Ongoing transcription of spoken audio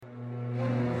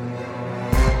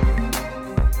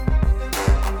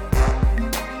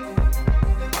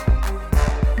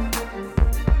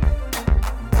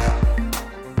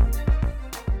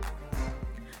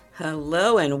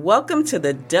Hello and welcome to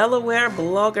the Delaware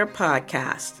Blogger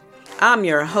Podcast. I'm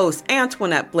your host,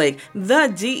 Antoinette Blake, the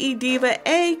DE Diva,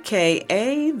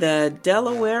 aka the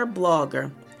Delaware Blogger.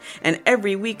 And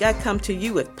every week I come to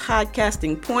you with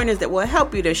podcasting pointers that will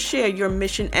help you to share your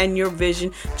mission and your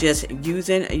vision just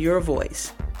using your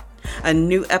voice. A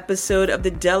new episode of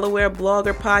the Delaware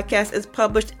Blogger Podcast is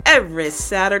published every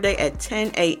Saturday at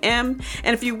 10 a.m.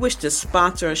 And if you wish to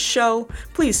sponsor a show,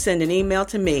 please send an email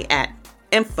to me at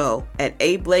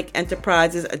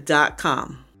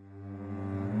info@ablakeenterprises.com.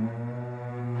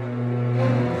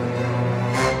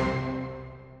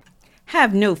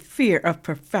 Have no fear of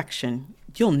perfection.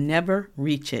 You'll never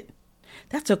reach it.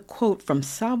 That's a quote from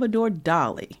Salvador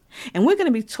Dali. And we're going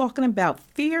to be talking about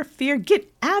fear,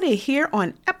 get out of here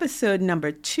on episode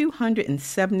number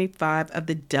 275 of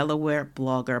the Delaware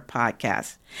Blogger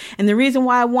Podcast. And the reason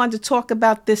why I wanted to talk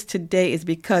about this today is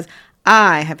because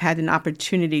I have had an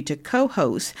opportunity to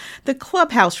co-host the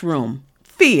Clubhouse Room,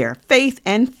 Fear, Faith,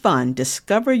 and Fun.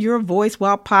 Discover your voice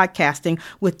while podcasting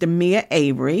with Demia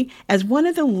Avery as one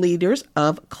of the leaders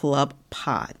of Club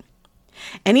Pod.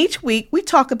 And each week we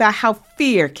talk about how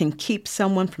fear can keep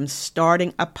someone from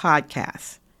starting a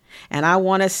podcast. And I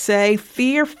want to say,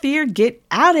 fear, get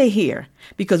out of here,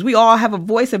 because we all have a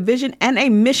voice, a vision, and a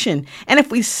mission. And if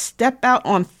we step out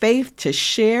on faith to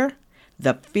share,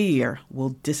 the fear will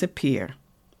disappear.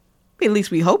 At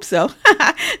least we hope so.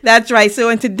 That's right. So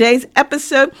in today's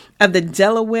episode of the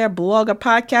Delaware Blogger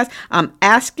Podcast, I'm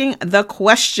asking the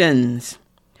questions.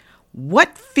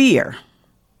 What fear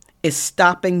is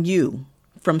stopping you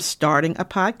from starting a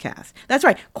podcast? That's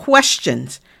right.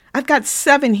 Questions. I've got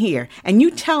 7 here, and you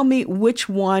tell me which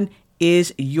one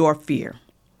is your fear.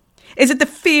 Is it the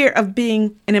fear of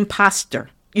being an imposter?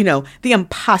 The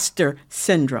imposter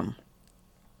syndrome.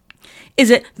 Is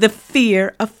it the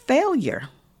fear of failure?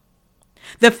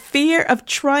 The fear of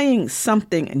trying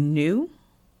something new?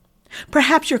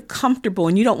 Perhaps you're comfortable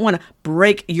and you don't want to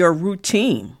break your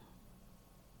routine.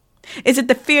 Is it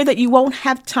the fear that you won't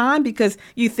have time because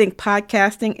you think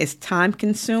podcasting is time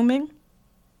consuming?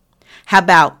 How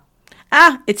about,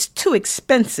 it's too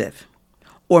expensive?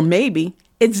 Or maybe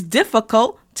it's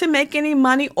difficult to make any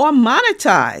money or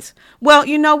monetize. Well,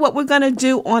 you know what we're going to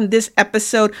do on this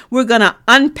episode? We're going to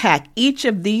unpack each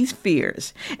of these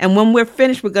fears. And when we're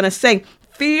finished, we're going to say,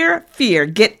 fear,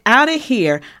 get out of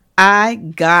here. I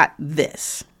got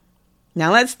this.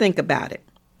 Now let's think about it.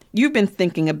 You've been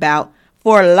thinking about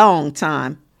for a long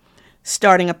time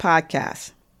starting a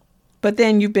podcast, but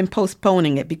then you've been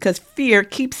postponing it because fear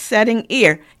keeps setting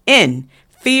in.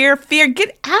 Fear,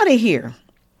 get out of here.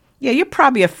 Yeah, you're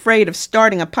probably afraid of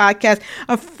starting a podcast,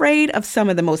 afraid of some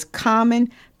of the most common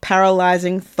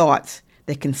paralyzing thoughts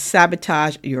that can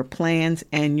sabotage your plans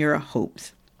and your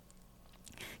hopes.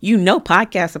 You know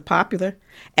podcasts are popular.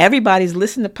 Everybody's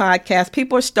listening to podcasts.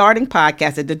 People are starting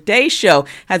podcasts. The Today Show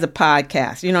has a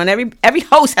podcast, and every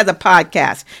host has a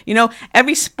podcast.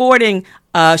 Every sporting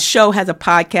show has a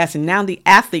podcast, and now the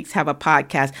athletes have a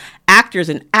podcast. Actors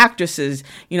and actresses,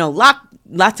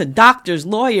 lots of doctors,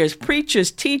 lawyers,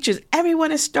 preachers, teachers,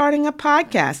 everyone is starting a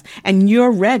podcast, and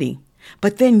you're ready.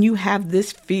 But then you have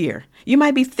this fear. You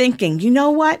might be thinking, you know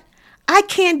what? I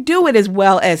can't do it as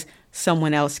well as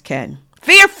someone else can.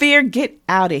 Fear, get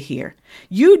out of here.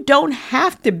 You don't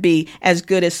have to be as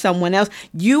good as someone else.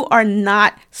 You are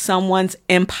not someone's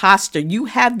imposter. You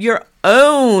have your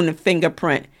own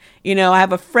fingerprint. I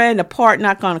have a friend, a partner,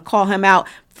 not going to call him out,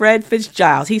 Fred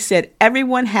Fitzgiles. He said,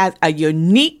 everyone has a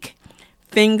unique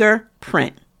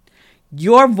fingerprint.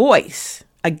 Your voice,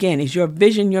 again, is your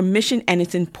vision, your mission, and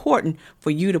it's important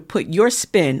for you to put your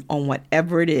spin on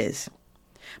whatever it is.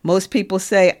 Most people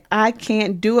say, I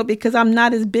can't do it because I'm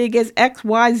not as big as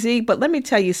XYZ. But let me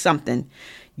tell you something.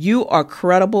 You are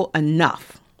credible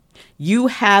enough. You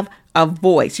have a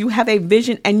voice, you have a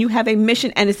vision, and you have a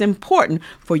mission, and it's important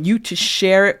for you to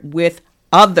share it with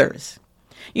others.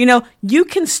 You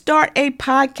can start a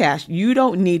podcast. You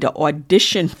don't need to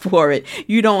audition for it.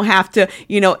 You don't have to,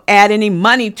 add any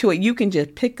money to it. You can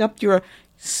just pick up your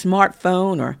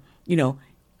smartphone or,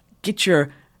 get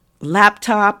your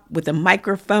laptop with a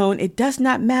microphone. It does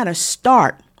not matter.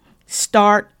 Start.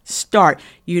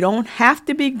 You don't have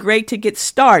to be great to get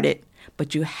started,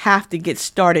 but you have to get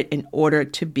started in order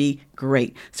to be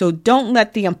great. So don't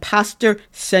let the imposter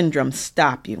syndrome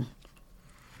stop you.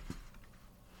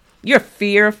 Your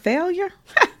fear of failure?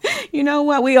 You know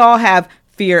what? We all have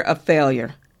fear of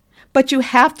failure, but you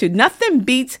have to. Nothing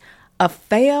beats a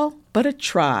fail but a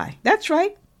try. That's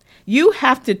right. You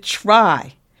have to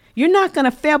try. You're not going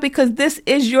to fail because this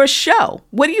is your show.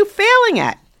 What are you failing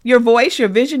at? Your voice, your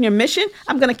vision, your mission?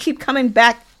 I'm going to keep coming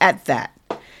back at that.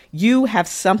 You have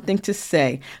something to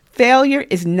say. Failure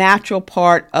is natural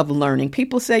part of learning.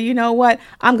 People say, you know what?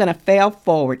 I'm going to fail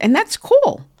forward. And that's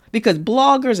cool because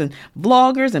bloggers and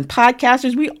vloggers and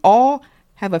podcasters, we all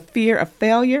have a fear of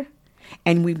failure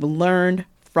and we've learned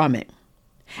from it.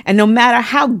 And no matter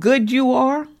how good you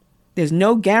are, there's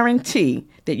no guarantee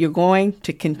that you're going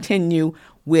to continue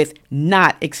with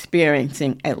not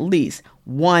experiencing at least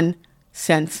one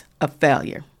sense of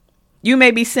failure. You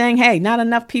may be saying, hey, not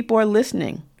enough people are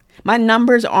listening. My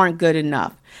numbers aren't good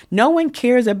enough. No one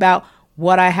cares about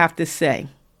what I have to say.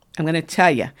 I'm going to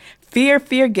tell you, fear,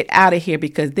 get out of here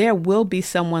because there will be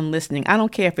someone listening. I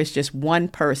don't care if it's just one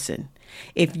person.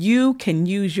 If you can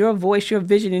use your voice, your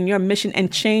vision, and your mission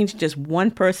and change just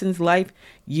one person's life,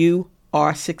 you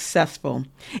are successful.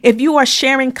 If you are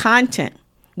sharing content,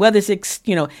 whether it's,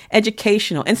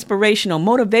 educational, inspirational,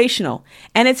 motivational,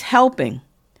 and it's helping,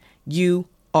 you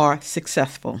are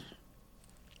successful.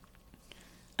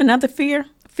 Another fear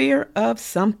of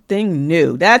something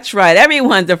new. That's right.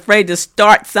 Everyone's afraid to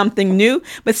start something new,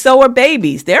 but so are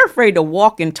babies. They're afraid to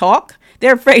walk and talk.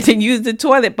 They're afraid to use the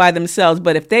toilet by themselves.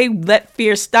 But if they let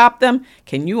fear stop them,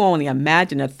 can you only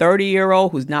imagine a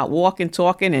 30-year-old who's not walking,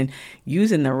 talking, and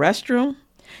using the restroom?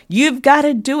 You've got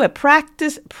to do it.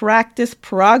 Practice,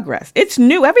 progress. It's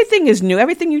new. Everything is new.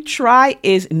 Everything you try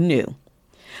is new.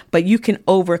 But you can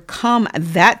overcome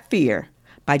that fear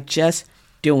by just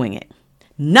doing it.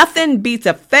 Nothing beats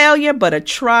a failure but a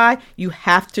try. You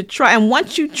have to try. And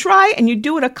once you try and you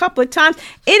do it a couple of times,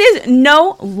 it is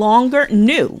no longer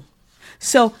new.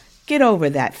 So get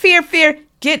over that. Fear,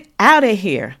 get out of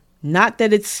here. Not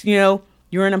that it's, you're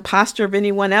an imposter of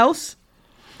anyone else,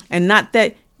 and not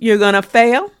that you're going to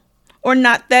fail, or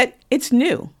not that it's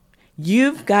new.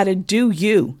 You've got to do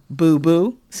you,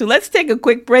 boo-boo. So let's take a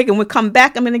quick break and we'll come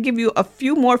back. I'm going to give you a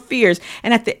few more fears.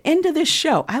 And at the end of this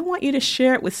show, I want you to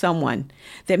share it with someone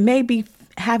that maybe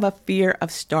have a fear of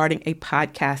starting a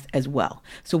podcast as well.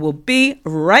 So we'll be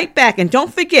right back. And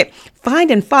don't forget,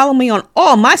 find and follow me on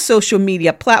all my social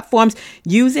media platforms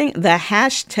using the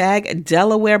hashtag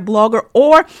Delaware Blogger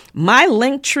or my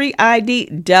Linktree ID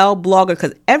Del Blogger,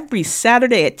 because every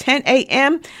Saturday at 10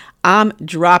 a.m., I'm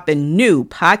dropping new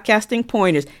podcasting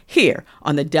pointers here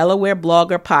on the Delaware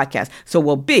Blogger podcast. So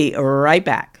we'll be right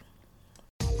back.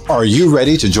 Are you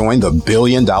ready to join the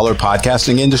billion-dollar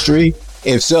podcasting industry?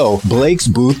 If so, Blake's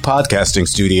Booth Podcasting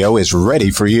Studio is ready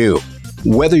for you.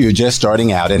 Whether you're just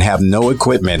starting out and have no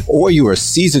equipment, or you're a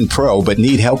seasoned pro but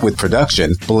need help with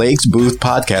production, Blake's Booth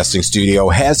Podcasting Studio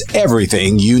has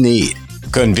everything you need.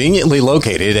 Conveniently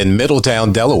located in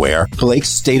Middletown, Delaware, Blake's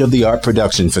state-of-the-art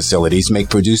production facilities make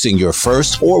producing your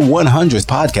first or 100th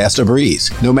podcast a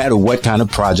breeze. No matter what kind of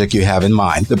project you have in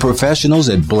mind, the professionals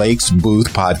at Blake's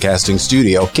Booth Podcasting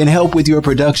Studio can help with your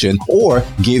production or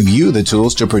give you the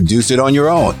tools to produce it on your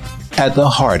own. At the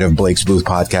heart of Blake's Booth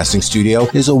Podcasting Studio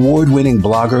is award-winning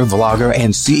blogger, vlogger,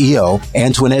 and CEO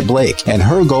Antoinette Blake, and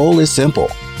her goal is simple: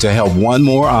 to help one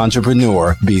more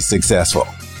entrepreneur be successful.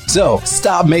 So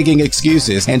stop making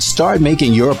excuses and start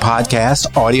making your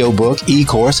podcast, audiobook,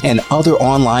 e-course, and other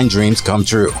online dreams come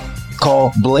true.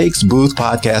 Call Blake's Booth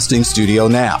Podcasting Studio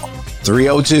now.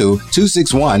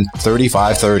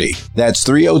 302-261-3530. That's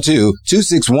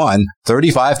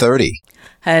 302-261-3530.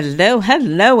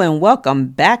 Hello, and welcome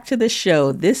back to the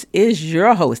show. This is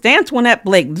your host, Antoinette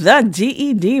Blake, the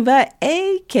DE Diva,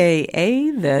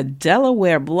 a.k.a. the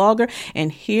Delaware Blogger,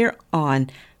 and here on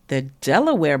the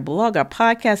Delaware Blogger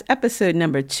Podcast, episode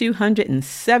number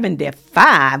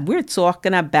 275, we're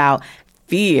talking about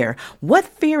fear. What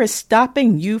fear is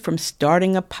stopping you from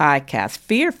starting a podcast?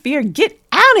 Fear, get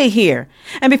out of here.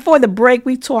 And before the break,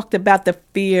 we talked about the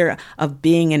fear of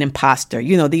being an imposter,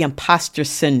 the imposter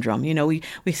syndrome. We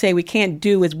say we can't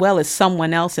do as well as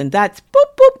someone else, and that's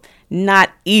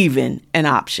not even an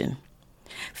option.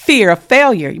 Fear of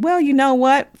failure. Well, you know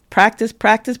what? Practice,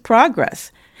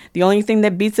 progress. The only thing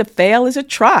that beats a fail is a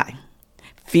try.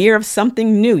 Fear of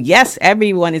something new. Yes,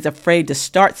 everyone is afraid to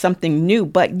start something new,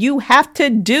 but you have to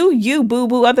do you,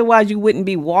 boo-boo. Otherwise, you wouldn't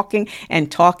be walking and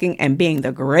talking and being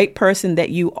the great person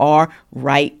that you are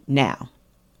right now.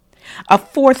 A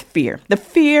fourth fear, the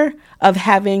fear of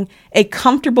having a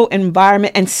comfortable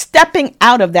environment and stepping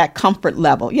out of that comfort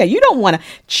level. Yeah, you don't want to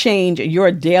change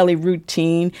your daily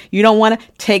routine. You don't want to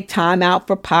take time out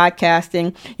for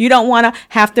podcasting. You don't want to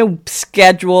have to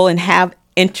schedule and have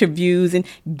interviews and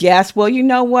guests. Well, you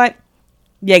know what?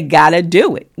 You got to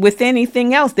do it. With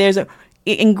anything else, there's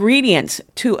ingredients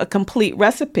to a complete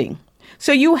recipe.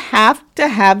 So you have to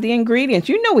have the ingredients.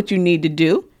 You know what you need to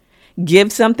do.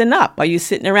 Give something up. Are you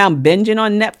sitting around binging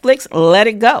on Netflix? Let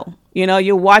it go.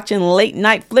 You're watching late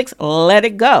night flicks, let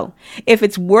it go. If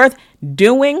it's worth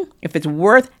doing, if it's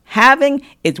worth having,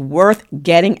 it's worth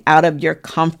getting out of your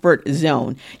comfort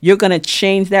zone. You're going to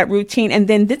change that routine, and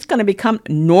then it's going to become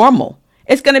normal.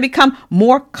 It's going to become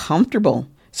more comfortable.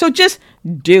 So just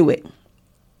do it.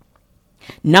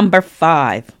 Number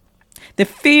 5, the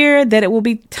fear that it will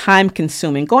be time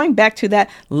consuming. Going back to that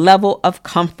level of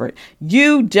comfort.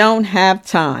 You don't have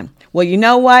time. Well, you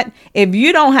know what? If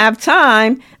you don't have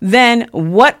time, then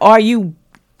what are you?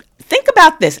 Think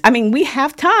about this. I mean, we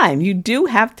have time. You do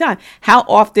have time. How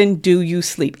often do you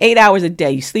sleep? 8 hours a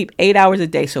day. You sleep 8 hours a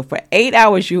day. So for 8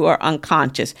 hours, you are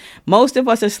unconscious. Most of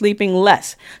us are sleeping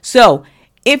less. So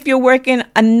if you're working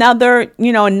another,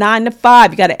 9 to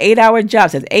 5, you got an 8-hour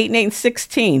job, says 8 and 8 and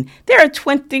 16. There are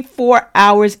 24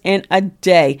 hours in a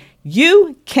day.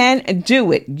 You can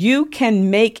do it. You can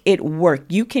make it work.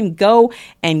 You can go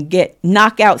and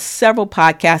knock out several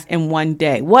podcasts in one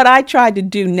day. What I try to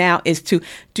do now is to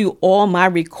do all my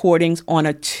recordings on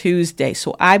a Tuesday.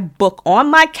 So I book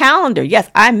on my calendar. Yes,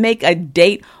 I make a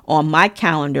date on my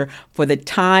calendar for the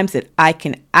times that I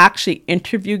can actually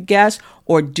interview guests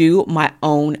or do my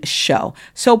own show.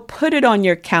 So put it on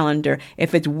your calendar.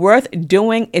 If it's worth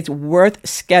doing, it's worth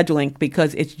scheduling,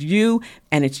 because it's you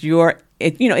and it's your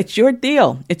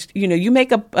deal. It's, you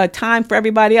make a time for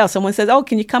everybody else. Someone says, oh,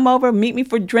 can you come over, meet me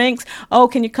for drinks? Oh,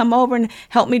 can you come over and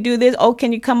help me do this? Oh,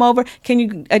 can you come over? Can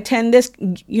you attend this?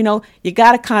 You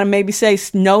got to kind of maybe say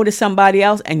no to somebody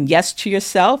else and yes to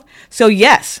yourself. So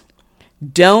yes,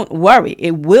 don't worry.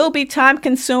 It will be time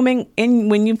consuming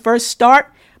when you first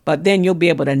start, but then you'll be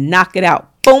able to knock it out.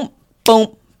 Boom,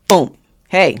 boom, boom.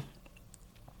 Hey.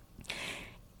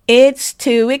 It's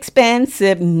too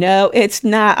expensive. No, it's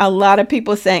not. A lot of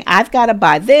people saying, I've got to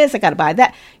buy this, I got to buy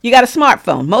that. You got a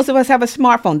smartphone. Most of us have a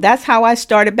smartphone. That's how I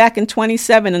started back in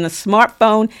 2007 in a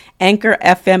smartphone Anchor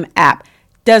FM app.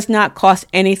 Does not cost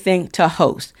anything to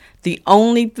host. The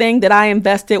only thing that I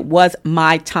invested was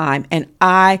my time, and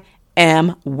I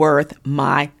am worth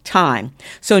my time.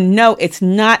 So no, it's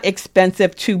not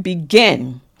expensive to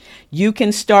begin. You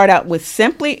can start out with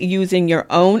simply using your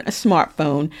own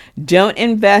smartphone. Don't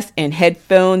invest in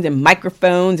headphones and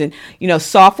microphones and,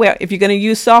 software. If you're going to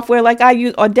use software like I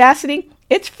use, Audacity,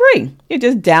 it's free. You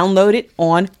just download it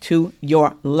onto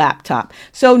your laptop.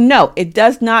 So no,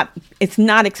 it's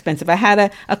not expensive. I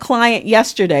had a client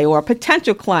yesterday, or a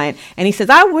potential client, and he says,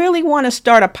 I really want to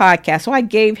start a podcast. So I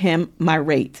gave him my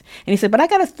rates. And he said, but I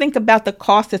got to think about the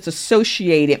cost that's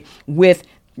associated with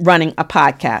running a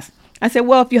podcast. I said,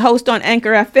 well, if you host on Anchor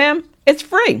FM, it's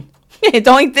free. The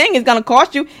only thing it's going to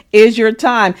cost you is your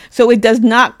time. So it does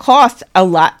not cost a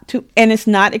lot and it's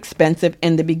not expensive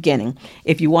in the beginning.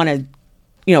 If you want to,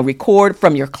 record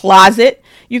from your closet,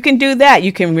 you can do that.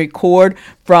 You can record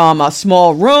from a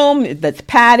small room that's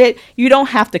padded. You don't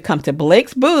have to come to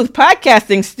Blake's Booth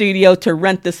Podcasting Studio to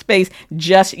rent the space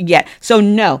just yet. So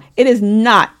no, it is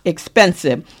not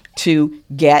expensive to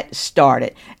get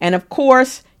started. And of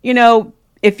course,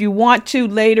 if you want to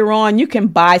later on, you can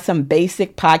buy some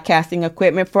basic podcasting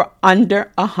equipment for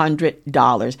under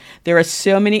 $100. There are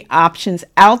so many options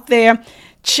out there.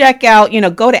 Check out,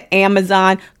 go to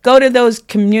Amazon, go to those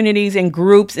communities and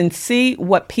groups and see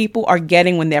what people are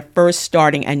getting when they're first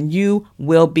starting, and you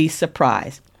will be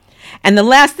surprised. And the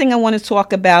last thing I want to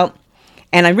talk about,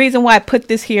 and the reason why I put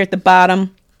this here at the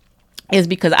bottom, is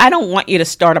because I don't want you to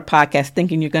start a podcast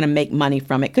thinking you're going to make money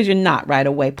from it, because you're not right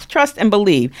away. Trust and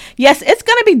believe. Yes, it's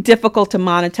going to be difficult to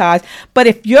monetize, but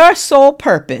if your sole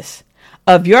purpose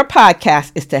of your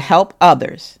podcast is to help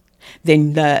others,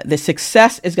 then the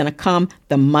success is going to come,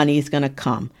 the money is going to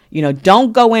come.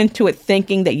 Don't go into it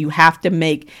thinking that you have to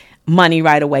make money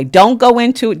right away. Don't go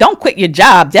into it. Don't quit your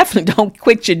job. Definitely don't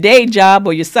quit your day job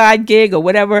or your side gig or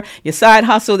whatever, your side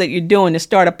hustle that you're doing to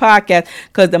start a podcast,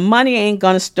 because the money ain't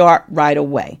going to start right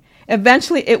away.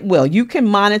 Eventually it will. You can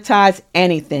monetize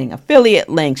anything. Affiliate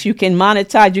links. You can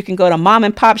monetize. You can go to mom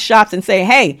and pop shops and say,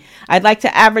 hey, I'd like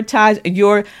to advertise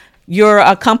your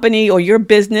company or your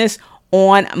business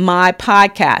on my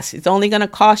podcast. It's only going to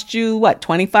cost you,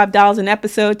 $25 an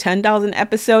episode, $10 an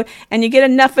episode, and you get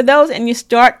enough of those and you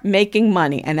start making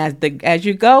money. And as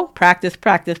you go, practice,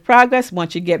 progress.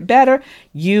 Once you get better,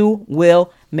 you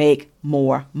will make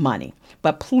more money.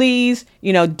 But please,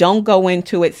 don't go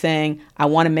into it saying, I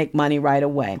want to make money right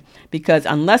away. Because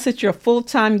unless it's your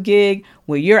full-time gig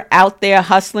where you're out there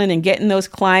hustling and getting those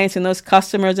clients and those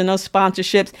customers and those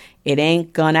sponsorships, it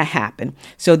ain't going to happen.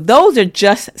 So those are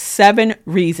just 7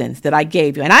 reasons that I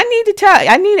gave you. And I need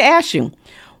to ask you,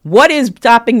 what is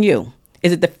stopping you?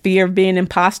 Is it the fear of being an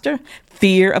imposter?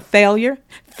 Fear of failure?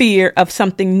 Fear of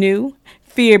something new?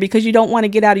 Fear because you don't want to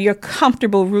get out of your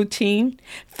comfortable routine.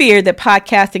 Fear that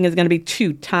podcasting is going to be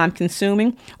too time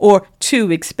consuming or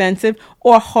too expensive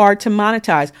or hard to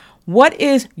monetize. What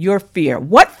is your fear?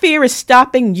 What fear is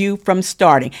stopping you from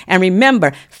starting? And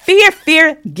remember,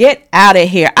 fear, get out of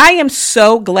here. I am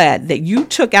so glad that you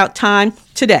took out time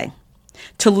today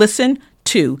to listen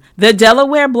to the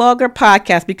Delaware Blogger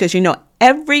Podcast, because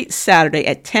every Saturday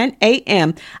at 10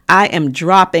 a.m., I am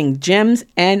dropping gems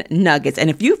and nuggets. And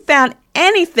if you found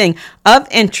anything of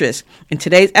interest in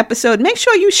today's episode, make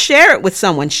sure you share it with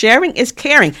someone. Sharing is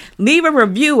caring. Leave a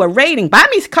review, a rating, buy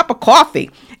me a cup of coffee,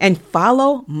 and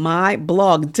follow my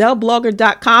blog,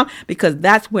 delblogger.com, because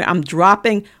that's where I'm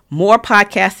dropping more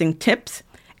podcasting tips.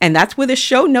 And that's where the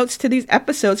show notes to these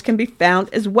episodes can be found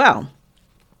as well.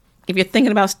 If you're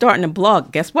thinking about starting a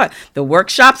blog, guess what? The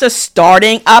workshops are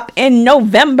starting up in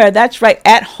November. That's right,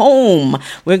 at home.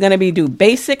 We're going to be doing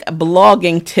basic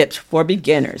blogging tips for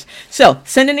beginners. So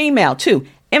send an email to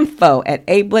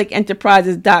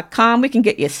info@ablakeenterprises.com. We can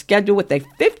get you scheduled with a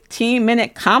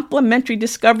 15-minute complimentary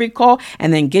discovery call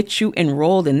and then get you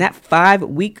enrolled in that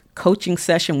 5-week coaching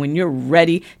session when you're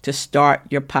ready to start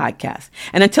your podcast.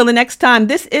 And until the next time,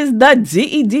 this is the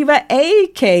DE Diva,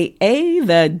 aka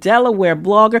the Delaware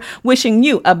Blogger, wishing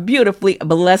you a beautifully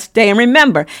blessed day. And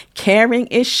remember, caring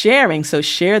is sharing. So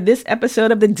share this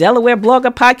episode of the Delaware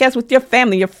Blogger Podcast with your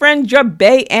family, your friends, your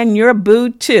bae, and your boo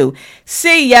too.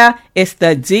 See ya. It's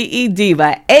the DE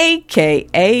Diva,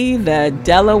 aka the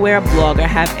Delaware Blogger.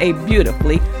 Have a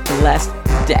beautifully blessed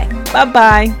day.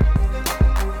 Bye-bye.